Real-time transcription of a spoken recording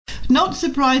Not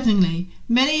surprisingly,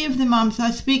 many of the mums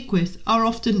I speak with are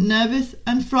often nervous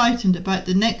and frightened about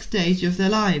the next stage of their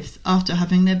lives after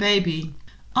having their baby.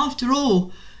 After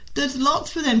all, there's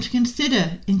lots for them to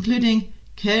consider, including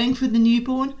caring for the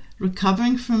newborn,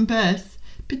 recovering from birth,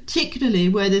 particularly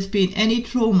where there's been any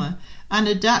trauma, and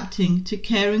adapting to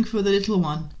caring for the little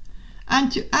one. And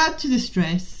to add to the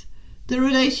stress, the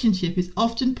relationship is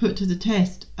often put to the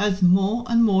test as more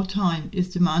and more time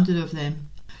is demanded of them.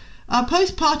 Our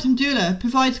postpartum doula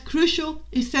provides crucial,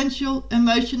 essential,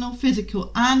 emotional,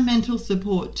 physical and mental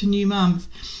support to new mums,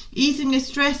 easing the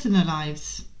stress in their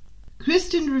lives.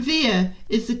 Kristen Revere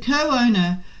is the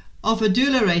co-owner of a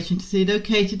doula agency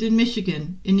located in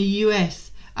Michigan in the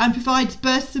US and provides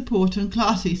birth support and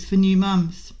classes for new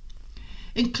mums,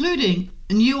 including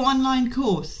a new online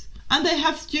course, and they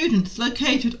have students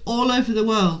located all over the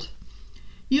world.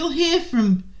 You'll hear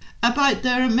about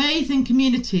their amazing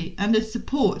community and the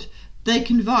support they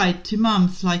can provide to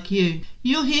mums like you.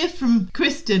 You'll hear from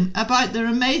Kristen about their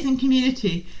amazing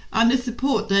community and the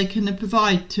support they can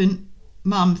provide to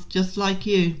mums just like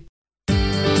you.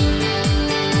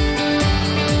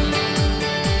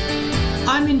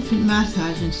 I'm infant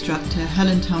massage instructor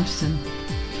Helen Thompson.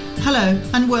 Hello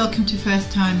and welcome to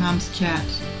First Time Mums Chat.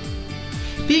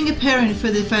 Being a parent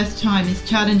for the first time is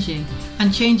challenging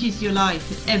and changes your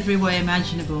life in every way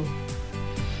imaginable.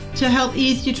 To help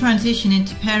ease your transition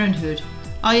into parenthood,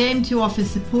 I aim to offer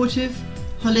supportive,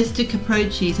 holistic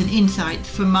approaches and insights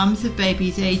for mums of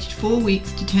babies aged 4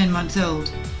 weeks to 10 months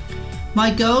old. My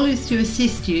goal is to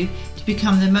assist you to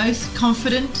become the most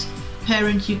confident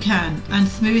parent you can and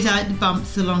smooth out the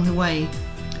bumps along the way.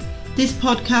 This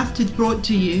podcast is brought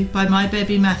to you by My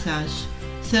Baby Massage,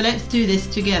 so let's do this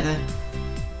together.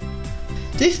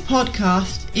 This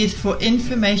podcast is for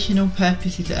informational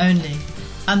purposes only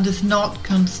and does not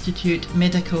constitute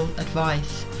medical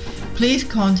advice. Please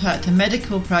contact a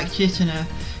medical practitioner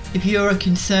if you are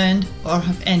concerned or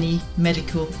have any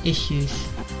medical issues.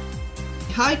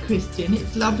 Hi Kristen,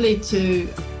 it's lovely to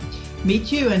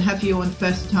meet you and have you on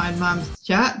First Time Mums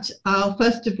Chat. I'll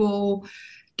first of all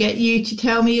get you to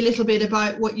tell me a little bit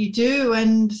about what you do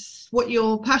and what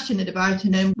you're passionate about,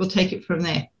 and then we'll take it from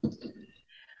there.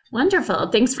 Wonderful.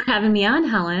 Thanks for having me on,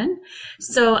 Helen.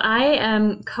 So I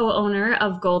am co-owner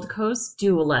of Gold Coast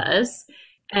Doulas,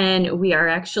 and we are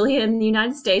actually in the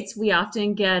United States. We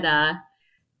often get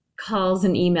calls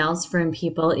and emails from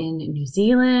people in New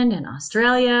Zealand and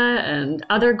Australia and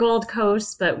other Gold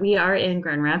Coasts, but we are in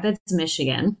Grand Rapids,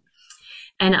 Michigan.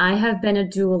 And I have been a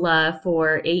doula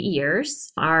for 8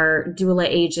 years. Our doula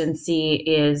agency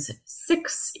is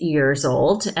 6 years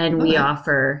old, and we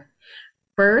offer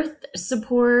birth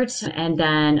support and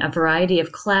then a variety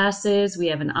of classes. We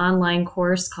have an online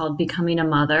course called Becoming a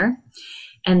Mother.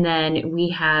 And then we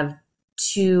have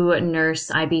 2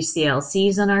 nurse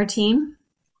IBCLCs on our team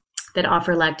that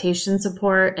offer lactation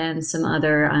support and some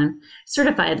other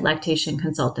certified lactation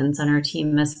consultants on our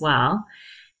team as well.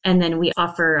 And then we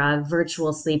offer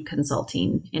virtual sleep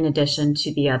consulting in addition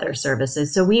to the other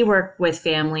services. So we work with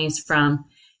families from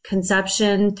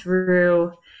conception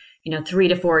through 3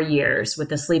 to 4 years with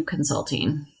the sleep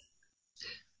consulting.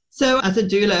 So as a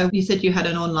doula, you said you had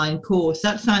an online course.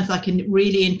 That sounds like a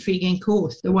really intriguing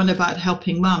course, the one about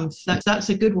helping mums. That's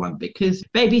a good one because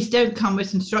babies don't come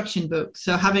with instruction books.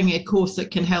 So having a course that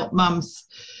can help mums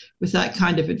with that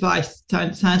kind of advice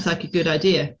sounds like a good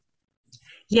idea.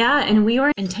 Yeah, and we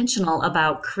were intentional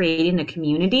about creating a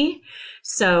community.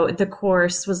 So the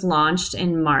course was launched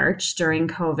in March during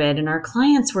COVID, and our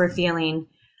clients were feeling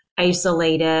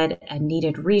isolated and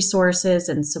needed resources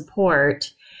and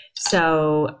support.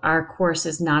 So our course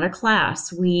is not a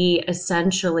class. We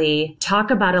essentially talk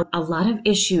about a lot of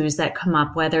issues that come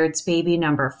up, whether it's baby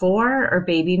number 4 or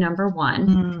baby number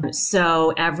 1.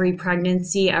 So every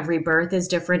pregnancy, every birth is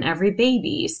different. Every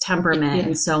baby's temperament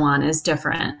and so on is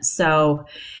different. So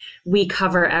we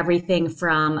cover everything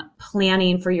from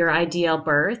planning for your ideal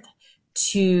birth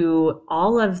to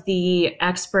all of the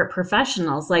expert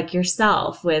professionals like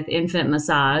yourself with infant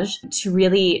massage to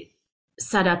really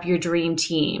set up your dream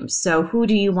team. So who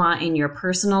do you want in your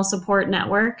personal support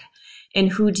network and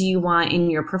who do you want in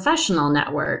your professional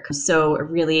network? So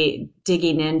really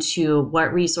digging into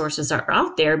what resources are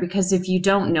out there, because if you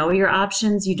don't know your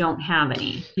options, you don't have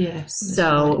any. Yes.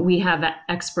 So we have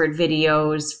expert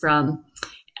videos from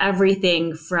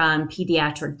everything from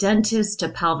pediatric dentists to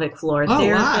pelvic floor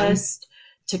therapists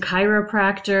to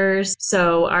chiropractors.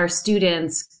 So our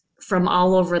students from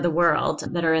all over the world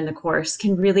that are in the course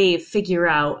can really figure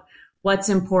out what's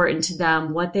important to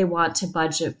them, what they want to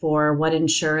budget for, what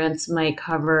insurance might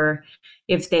cover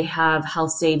if they have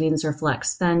health savings or flex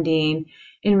spending,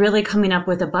 and really coming up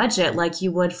with a budget like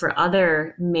you would for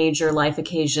other major life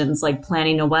occasions, like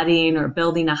planning a wedding or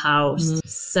building a house. Mm-hmm.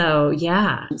 So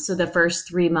yeah. So the first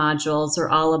 3 modules are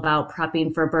all about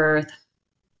prepping for birth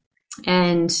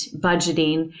and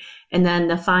budgeting. And then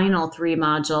the final 3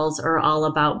 modules are all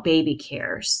about baby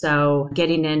care. So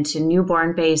getting into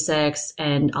newborn basics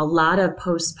and a lot of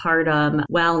postpartum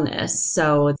wellness.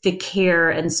 So the care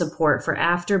and support for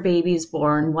after baby's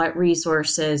born, what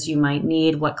resources you might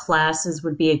need, what classes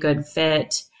would be a good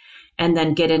fit, and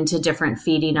then get into different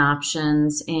feeding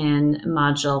options in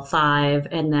module 5.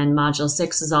 And then module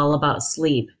 6 is all about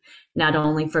sleep, not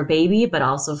only for baby, but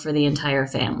also for the entire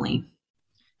family.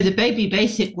 The baby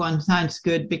basic one sounds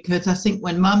good because I think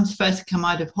when mums first come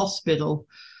out of hospital,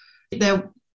 they're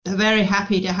very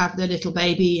happy to have their little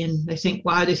baby and they think,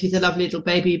 wow, this is a lovely little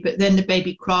baby. But then the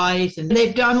baby cries and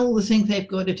they've done all the things they've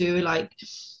got to do, like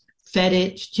fed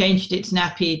it, changed its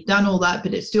nappy, done all that,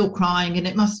 but it's still crying. And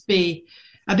it must be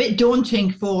a bit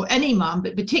daunting for any mum,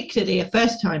 but particularly a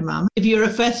first-time mum. If you're a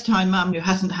first-time mum who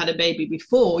hasn't had a baby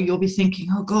before, you'll be thinking,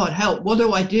 oh, God, help, what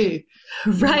do I do?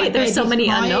 Right, there's so many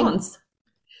unknowns.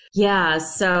 Yeah,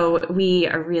 so we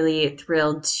are really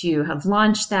thrilled to have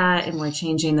launched that, and we're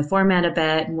changing the format a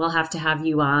bit, and we'll have to have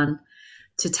you on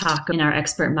to talk in our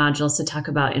expert modules to talk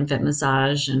about infant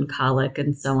massage and colic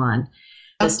and so on.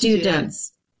 The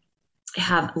students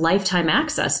have lifetime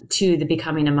access to the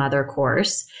Becoming a Mother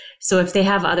course. So if they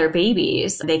have other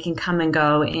babies, they can come and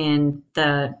go in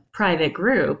the private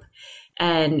group,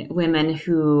 and women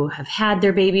who have had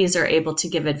their babies are able to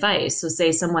give advice. So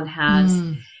say someone has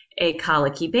a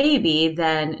colicky baby,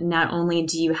 then not only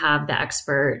do you have the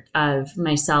expert of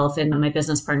myself and my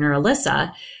business partner,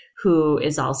 Alyssa, who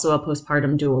is also a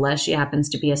postpartum doula. She happens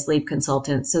to be a sleep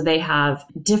consultant. So they have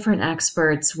different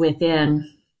experts within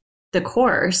the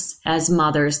course as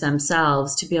mothers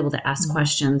themselves to be able to ask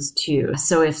questions too.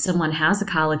 So if someone has a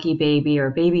colicky baby or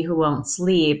a baby who won't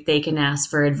sleep, they can ask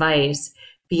for advice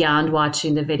beyond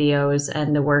watching the videos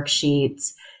and the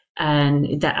worksheets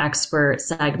and the expert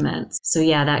segments. So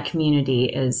yeah, that community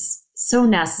is so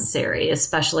necessary,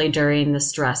 especially during the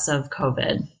stress of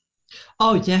COVID.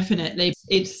 Oh, definitely.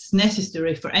 It's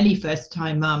necessary for any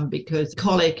first-time mum because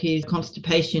colic is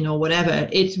constipation or whatever.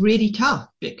 It's really tough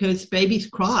because babies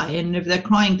cry, and if they're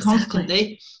crying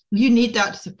constantly, you need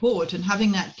that support, and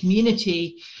having that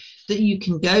community that you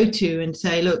can go to and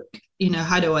say, look,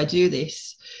 how do I do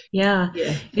this? Yeah.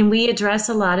 And we address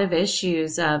a lot of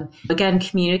issues. Again,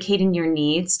 communicating your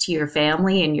needs to your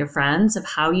family and your friends of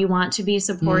how you want to be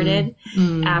supported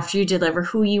after you deliver,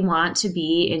 who you want to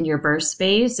be in your birth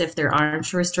space, if there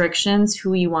aren't restrictions,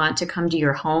 who you want to come to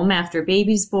your home after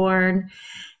baby's born.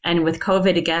 And with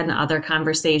COVID, again, other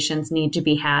conversations need to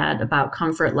be had about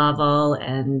comfort level.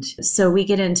 And so we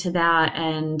get into that,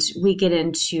 and we get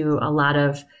into a lot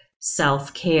of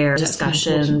self-care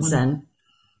discussions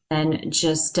and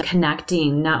just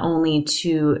connecting not only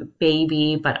to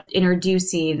baby, but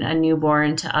introducing a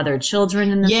newborn to other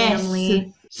children in the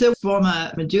family. So from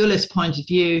a doula's point of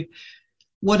view,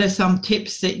 what are some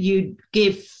tips that you'd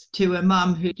give to a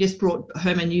mum who just brought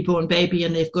home a newborn baby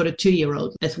and they've got a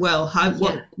 2-year-old as well?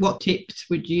 What tips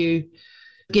would you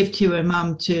give to a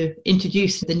mum to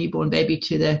introduce the newborn baby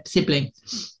to their sibling?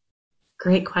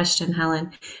 Great question,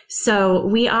 Helen. So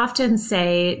we often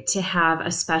say to have a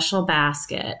special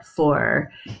basket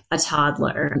for a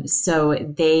toddler. So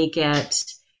they get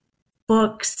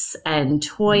books and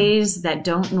toys that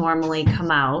don't normally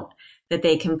come out that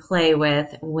they can play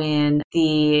with when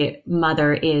the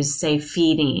mother is, say,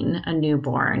 feeding a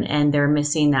newborn and they're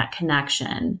missing that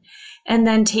connection. And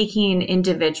then taking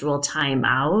individual time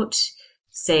out,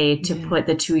 say, to put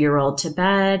the 2-year-old to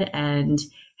bed and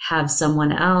have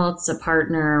someone else, a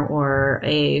partner or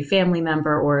a family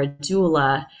member or a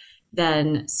doula,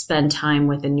 then spend time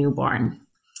with a newborn.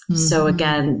 So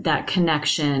again, that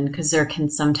connection, because there can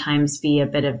sometimes be a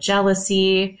bit of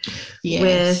jealousy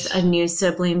with a new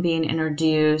sibling being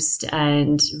introduced,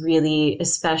 and really,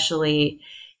 especially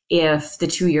if the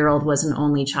 2-year-old was an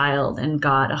only child and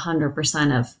got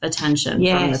 100% of attention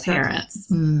from the parents.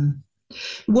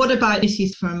 What about, this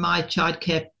is from my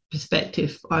childcare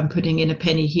perspective, I'm putting in a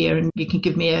penny here, and you can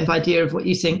give me an idea of what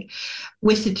you think.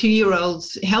 With the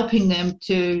 2-year-olds, helping them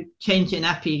to change a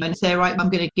nappy and say, right, I'm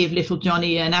going to give little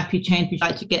Johnny a nappy change. Would you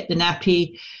like to get the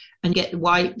nappy and get the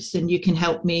wipes, and you can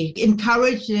help me?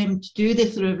 Encourage them to do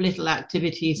this sort of little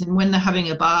activities. And when they're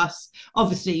having a bath,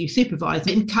 obviously you supervise,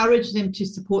 encourage them to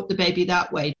support the baby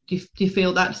that way. Do you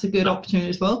feel that's a good option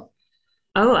as well?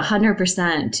 Oh,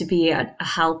 100%, to be a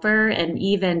helper. And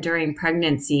even during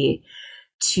pregnancy,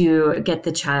 to get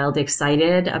the child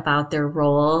excited about their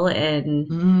role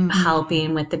in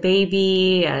helping with the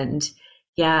baby, and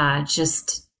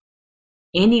just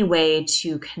any way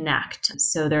to connect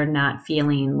so they're not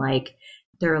feeling like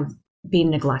they're being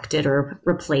neglected or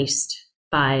replaced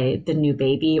by the new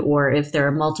baby, or if there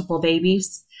are multiple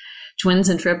babies, twins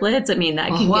and triplets, I mean, that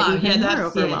can get even more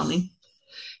overwhelming. Yes.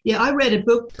 Yeah, I read a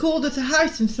book called There's a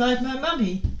House Inside My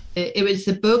Mummy. It was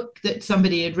a book that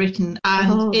somebody had written,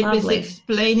 and it was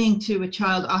explaining to a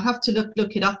child. I'll have to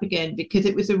look it up again because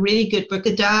it was a really good book.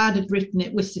 The dad had written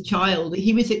it with the child.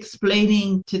 He was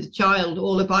explaining to the child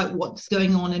all about what's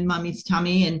going on in mummy's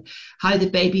tummy and how the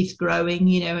baby's growing,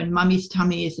 you know, and mummy's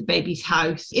tummy is the baby's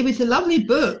house. It was a lovely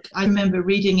book. I remember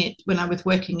reading it when I was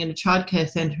working in a childcare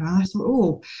centre, and I thought,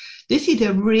 oh, this is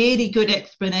a really good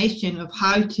explanation of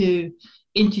how to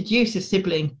introduce a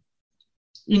sibling,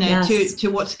 you know, to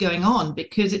what's going on,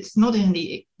 because it's not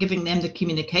only giving them the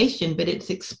communication, but it's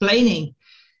explaining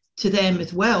to them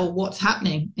as well what's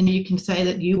happening. And you can say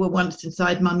that you were once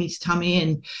inside mummy's tummy,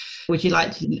 and would you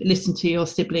like to listen to your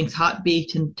sibling's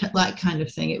heartbeat and that kind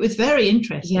of thing. It was very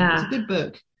interesting. It was a good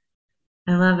book.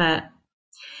 I love it.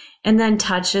 And then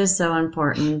touch is so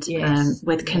important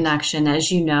with connection, as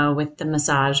you know, with the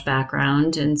massage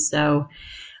background. And so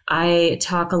I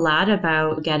talk a lot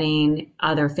about getting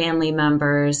other family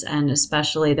members, and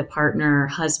especially the partner,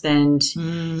 husband,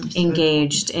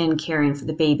 engaged in caring for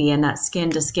the baby. And that skin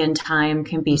to skin time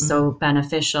can be so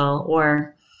beneficial.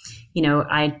 Or, you know,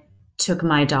 I took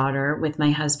my daughter with my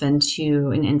husband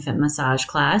to an infant massage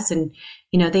class, and,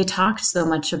 you know, they talked so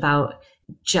much about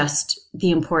just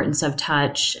the importance of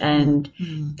touch and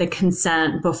the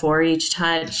consent before each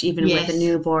touch, even with a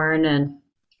newborn. And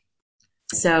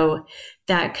so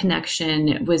that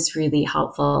connection was really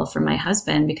helpful for my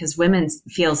husband, because women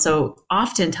feel so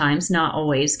oftentimes, not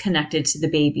always, connected to the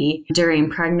baby during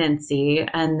pregnancy.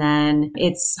 And then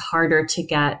it's harder to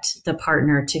get the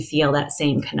partner to feel that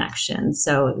same connection.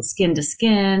 So skin to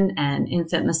skin and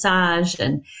infant massage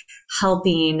and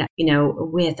helping, you know,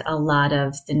 with a lot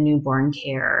of the newborn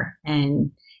care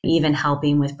and even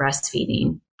helping with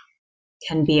breastfeeding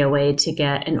can be a way to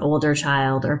get an older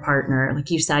child or partner,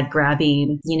 like you said,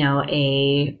 grabbing, you know,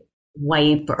 a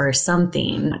wipe or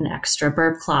something, an extra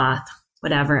burp cloth,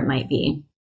 whatever it might be.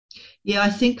 Yeah, I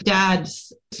think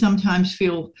dads sometimes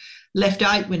feel left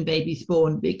out when baby's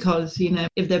born because, you know,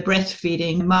 if they're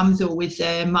breastfeeding, mum's always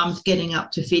there, mum's getting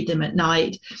up to feed them at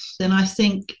night. Then I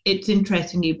think it's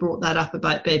interesting you brought that up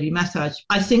about baby massage.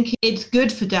 I think it's good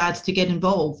for dads to get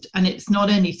involved, and it's not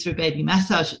only through baby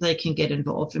massage that they can get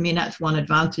involved. I mean, that's one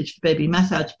advantage for baby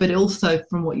massage, but also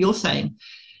from what you're saying,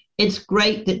 it's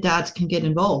great that dads can get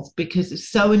involved, because it's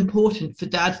so important for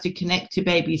dads to connect to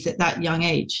babies at that young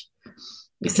age.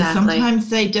 Because sometimes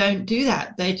they don't do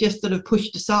that. They're just sort of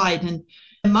pushed aside, and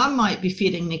mum might be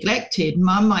feeling neglected,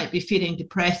 mum might be feeling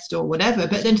depressed or whatever,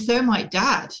 but then so might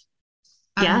dad.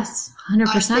 And yes, 100%.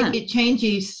 I think it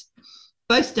changes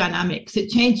both dynamics.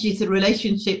 It changes the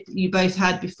relationship that you both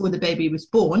had before the baby was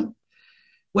born,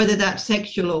 whether that's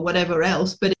sexual or whatever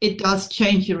else, but it does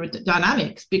change your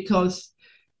dynamics because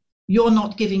you're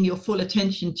not giving your full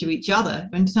attention to each other.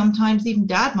 And sometimes even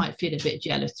dad might feel a bit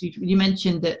jealous. You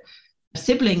mentioned that a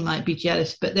sibling might be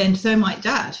jealous, but then so might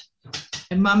dad.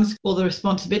 And mum's all the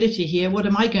responsibility here. What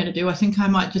am I going to do? I think I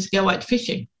might just go out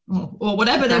fishing or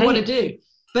whatever they want to do.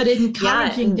 But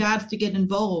encouraging dads to get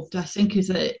involved, I think,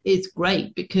 is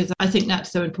great, because I think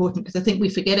that's so important, because I think we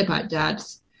forget about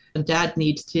dads, and dad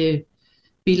needs to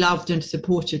be loved and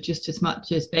supported just as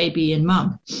much as baby and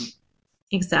mum.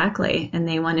 Exactly. And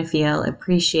they want to feel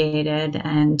appreciated.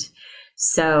 And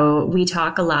so we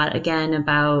talk a lot, again,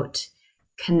 about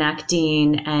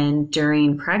connecting, and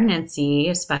during pregnancy,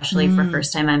 especially for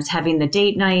first-time moms, having the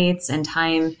date nights and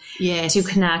time to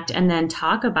connect, and then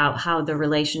talk about how the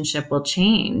relationship will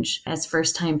change as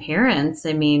first-time parents.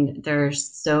 I mean, there's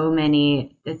so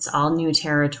many, it's all new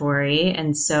territory.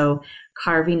 And so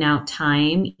carving out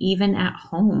time, even at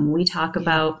home, we talk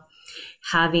about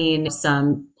having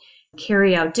some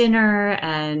carry-out dinner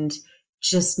and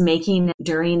just making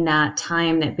during that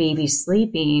time that baby's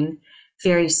sleeping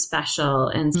very special,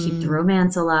 and keep the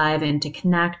romance alive, and to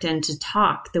connect and to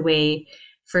talk the way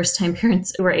first-time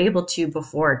parents were able to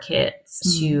before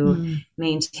kids, to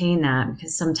maintain that,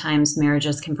 because sometimes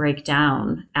marriages can break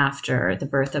down after the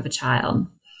birth of a child.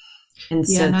 And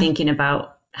so thinking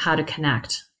about how to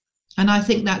connect. And I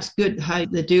think that's good how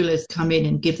the doulas come in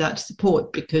and give that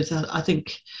support, because I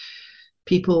think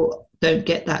people don't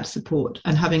get that support.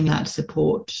 And having that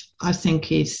support, I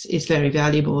think, is very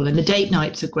valuable. And the date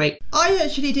nights are great. I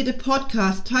actually did a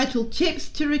podcast titled Tips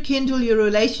to Rekindle Your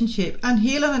Relationship and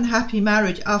Heal an Unhappy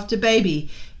Marriage After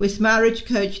Baby with marriage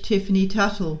coach Tiffany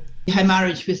Tuttle. Her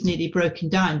marriage was nearly broken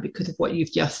down because of what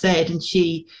you've just said. And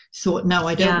she thought, no,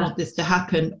 I don't want this to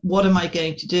happen. What am I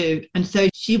going to do? And so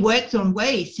she worked on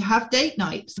ways to have date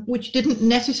nights, which didn't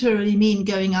necessarily mean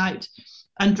going out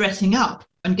and dressing up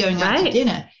and going out to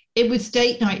dinner. It was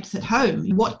date nights at home.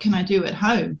 What can I do at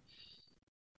home?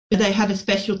 They had a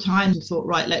special time and thought,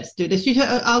 right, let's do this.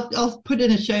 I'll put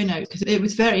in a show note because it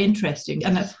was very interesting.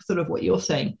 And that's sort of what you're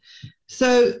saying.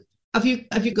 So have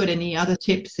you got any other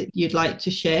tips that you'd like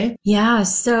to share? Yeah.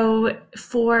 So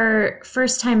for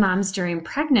first-time moms during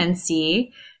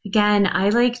pregnancy, again, I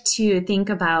like to think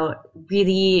about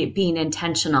really being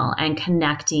intentional and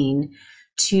connecting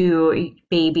to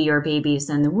baby or babies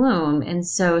in the womb. And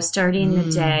so starting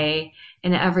the day,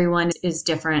 and everyone is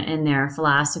different in their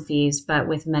philosophies, but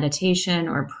with meditation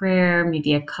or prayer,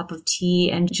 maybe a cup of tea,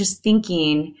 and just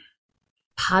thinking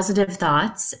positive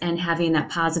thoughts and having that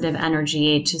positive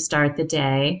energy to start the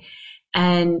day,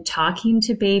 and talking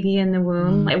to baby in the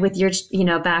womb with your,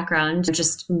 background,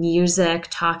 just music,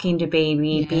 talking to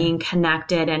baby, being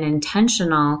connected and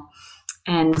intentional.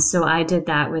 And so I did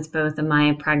that with both of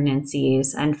my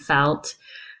pregnancies and felt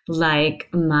like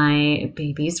my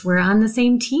babies were on the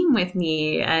same team with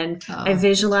me. And I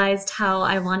visualized how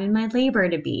I wanted my labor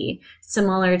to be,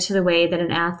 similar to the way that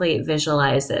an athlete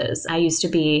visualizes. I used to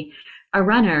be a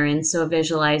runner, and so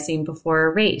visualizing before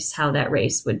a race how that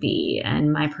race would be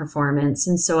and my performance.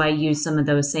 And so I use some of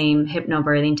those same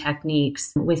hypnobirthing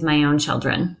techniques with my own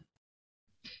children.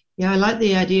 Yeah, I like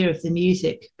the idea of the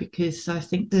music, because I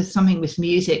think there's something with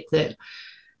music that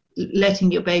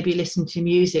letting your baby listen to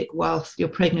music whilst you're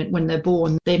pregnant when they're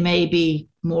born, they may be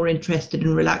more interested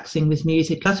in relaxing with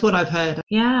music. That's what I've heard.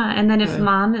 Yeah. And then if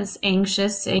mom is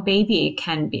anxious, a baby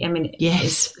can be,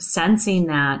 is sensing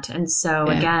that. And so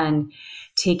again,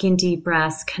 taking deep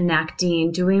breaths,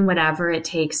 connecting, doing whatever it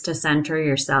takes to center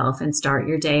yourself and start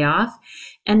your day off.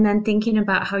 And then thinking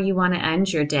about how you want to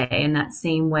end your day in that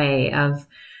same way of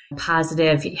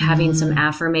positive, having some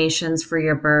affirmations for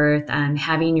your birth, and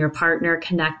having your partner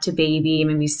connect to baby,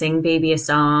 maybe sing baby a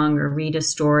song or read a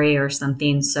story or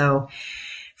something. So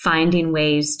finding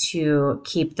ways to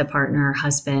keep the partner or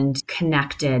husband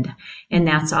connected. And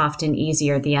that's often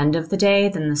easier at the end of the day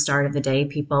than the start of the day.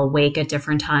 People wake at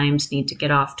different times, need to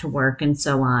get off to work and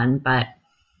so on. But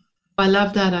I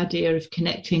love that idea of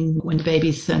connecting when the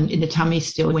baby's in the tummy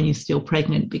still, when you're still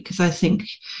pregnant, because I think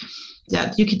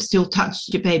that you can still touch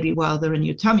your baby while they're in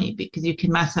your tummy, because you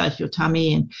can massage your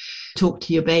tummy and talk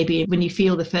to your baby. When you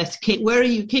feel the first kick, where are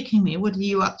you kicking me? What are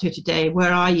you up to today?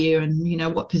 Where are you?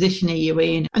 And, what position are you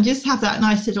in? And just have that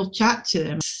nice little chat to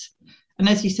them. And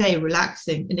as you say,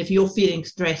 relaxing. And if you're feeling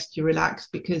stressed, you relax,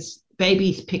 because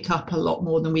babies pick up a lot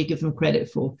more than we give them credit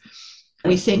for.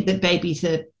 We think that babies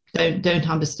don't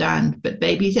understand, but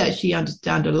babies actually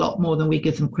understand a lot more than we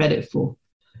give them credit for.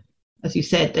 As you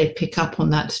said, they pick up on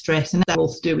that stress, and that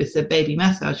all to do with the baby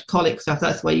massage, colic stuff.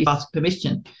 That's why you ask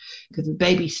permission, because the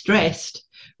baby's stressed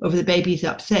or if the baby's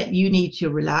upset, you need to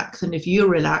relax. And if you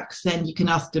relax, then you can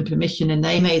ask them permission and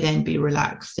they may then be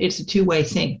relaxed. It's a two-way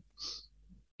thing.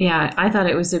 Yeah, I thought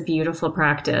it was a beautiful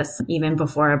practice, even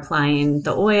before applying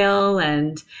the oil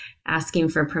and asking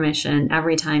for permission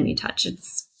every time you touch.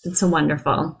 It's a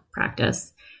wonderful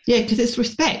practice. Yeah, because it's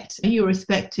respect. You're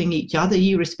respecting each other.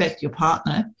 You respect your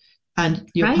partner, and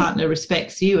your partner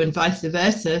respects you, and vice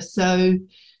versa. So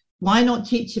why not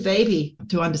teach your baby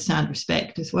to understand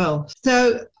respect as well?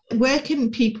 So where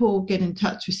can people get in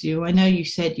touch with you? I know you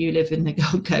said you live in the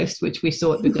Gold Coast, which we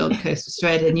saw at the Gold Coast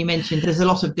Australia, and you mentioned there's a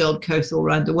lot of Gold Coast all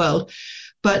around the world.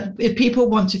 But if people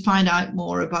want to find out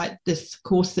more about this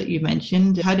course that you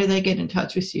mentioned, how do they get in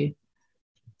touch with you?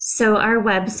 So our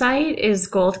website is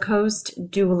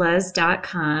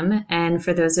goldcoastdoulas.com. And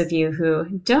for those of you who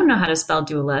don't know how to spell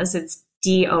doulas, it's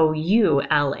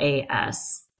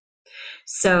DOULAS.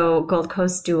 So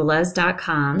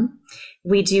goldcoastdoulas.com.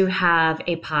 We do have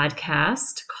a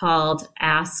podcast called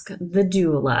Ask the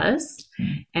Doulas,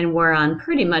 and we're on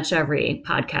pretty much every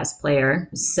podcast player.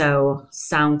 So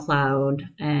SoundCloud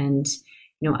and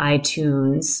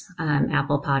iTunes,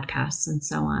 Apple Podcasts, and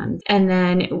so on. And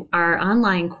then our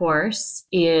online course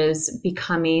is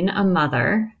Becoming a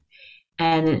Mother.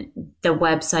 And the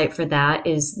website for that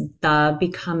is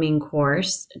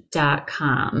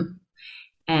thebecomingcourse.com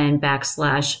and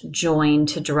 /join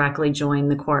to directly join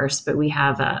the course. But we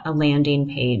have a landing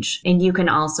page. And you can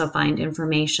also find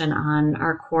information on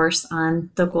our course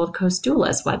on the Gold Coast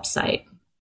Doulas website.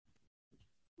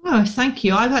 Oh, thank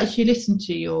you. I've actually listened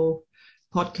to your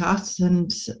podcasts,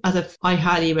 and I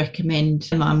highly recommend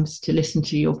mums to listen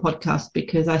to your podcast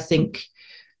because I think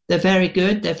they're very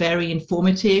good, they're very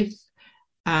informative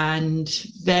and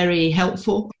very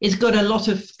helpful. It's got a lot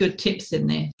of good tips in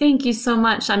there. Thank you so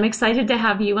much. I'm excited to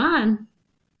have you on.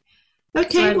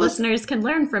 Okay, so our listeners can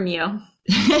learn from you.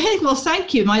 Well,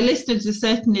 thank you. My listeners have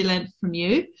certainly learned from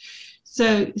you.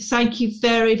 So thank you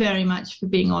very, very much for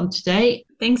being on today.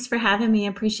 Thanks for having me. I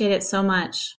appreciate it so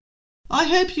much. I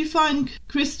hope you find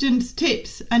Kristen's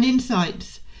tips and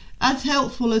insights as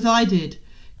helpful as I did.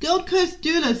 Gold Coast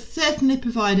doulas certainly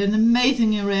provide an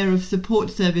amazing array of support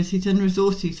services and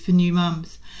resources for new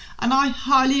mums, and I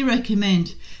highly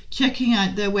recommend checking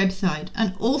out their website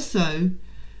and also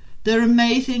their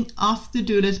amazing Ask the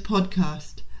Doulas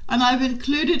podcast. And I've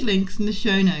included links in the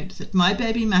show notes at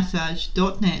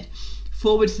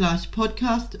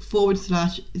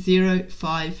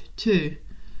mybabymassage.net/podcast/052.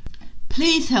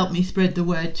 Please help me spread the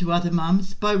word to other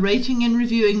mums by rating and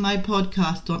reviewing my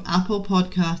podcast on Apple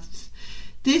Podcasts.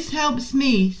 This helps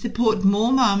me support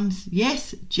more mums,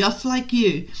 yes, just like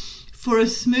you, for a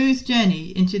smooth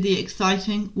journey into the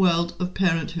exciting world of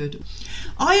parenthood.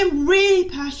 I am really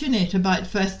passionate about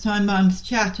First Time Mums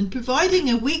Chat and providing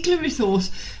a weekly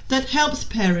resource that helps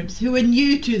parents who are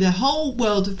new to the whole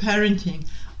world of parenting,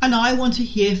 and I want to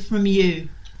hear from you.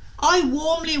 I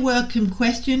warmly welcome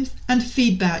questions and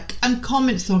feedback and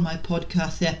comments on my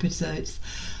podcast episodes.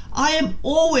 I am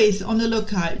always on the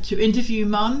lookout to interview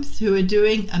mums who are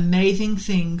doing amazing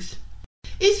things.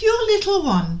 Is your little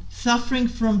one suffering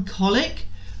from colic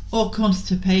or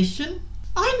constipation?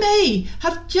 I may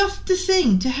have just the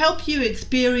thing to help you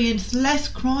experience less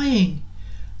crying,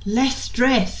 less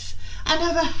stress, and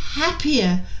have a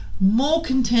happier, more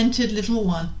contented little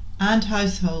one and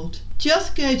household.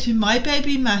 Just go to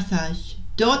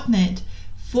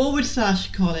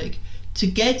mybabymassage.net/colic to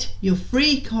get your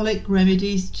free colic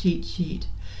remedies cheat sheet.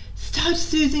 Start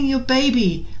soothing your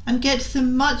baby and get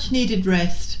some much needed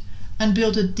rest and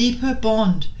build a deeper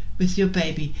bond with your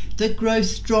baby that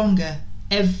grows stronger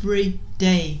every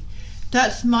day.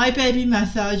 That's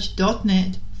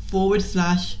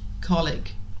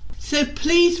mybabymassage.net/colic. So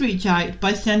please reach out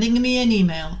by sending me an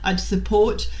email at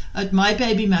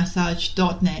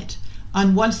support@mybabymassage.net.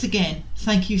 And once again,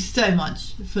 thank you so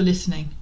much for listening.